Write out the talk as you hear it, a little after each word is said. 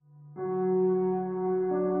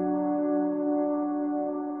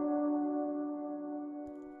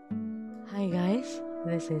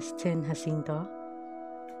This is Tin Jacinto,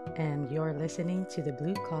 and you're listening to the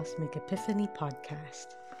Blue Cosmic Epiphany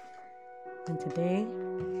podcast. And today,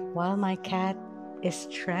 while my cat is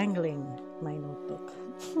strangling my notebook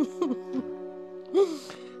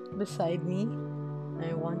beside me,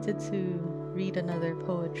 I wanted to read another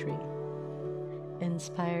poetry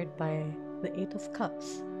inspired by the Eight of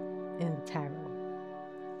Cups in the tarot.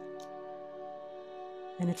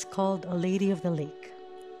 And it's called A Lady of the Lake.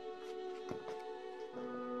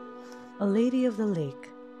 A lady of the lake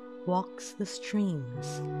walks the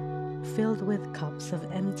streams, filled with cups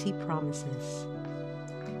of empty promises.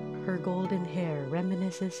 Her golden hair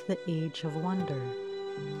reminisces the age of wonder.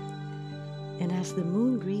 And as the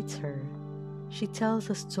moon greets her, she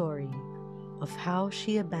tells a story of how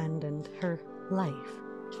she abandoned her life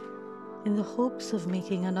in the hopes of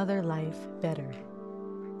making another life better.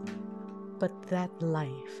 But that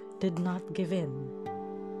life did not give in,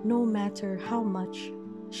 no matter how much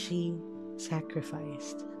she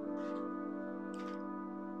sacrificed.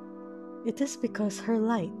 It is because her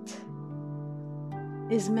light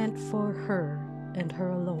is meant for her and her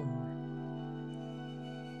alone.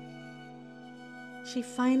 She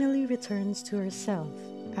finally returns to herself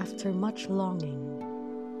after much longing,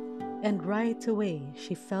 and right away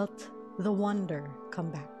she felt the wonder come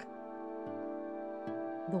back.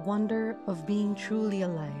 The wonder of being truly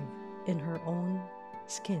alive in her own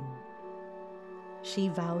skin. She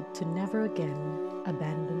vowed to never again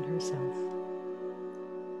abandon herself.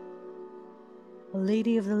 A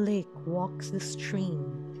lady of the lake walks the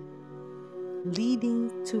stream,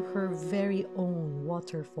 leading to her very own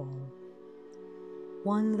waterfall,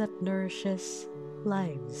 one that nourishes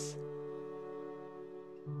lives,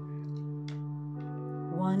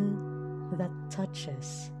 one that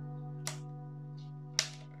touches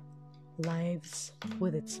lives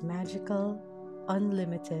with its magical,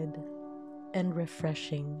 unlimited, and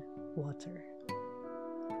refreshing water.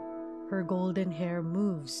 Her golden hair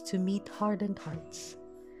moves to meet hardened hearts.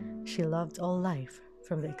 She loved all life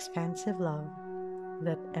from the expansive love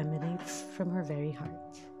that emanates from her very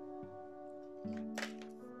heart.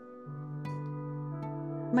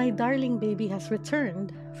 My darling baby has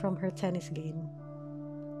returned from her tennis game,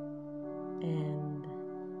 and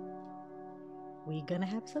we're gonna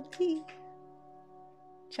have some tea.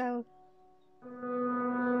 Ciao.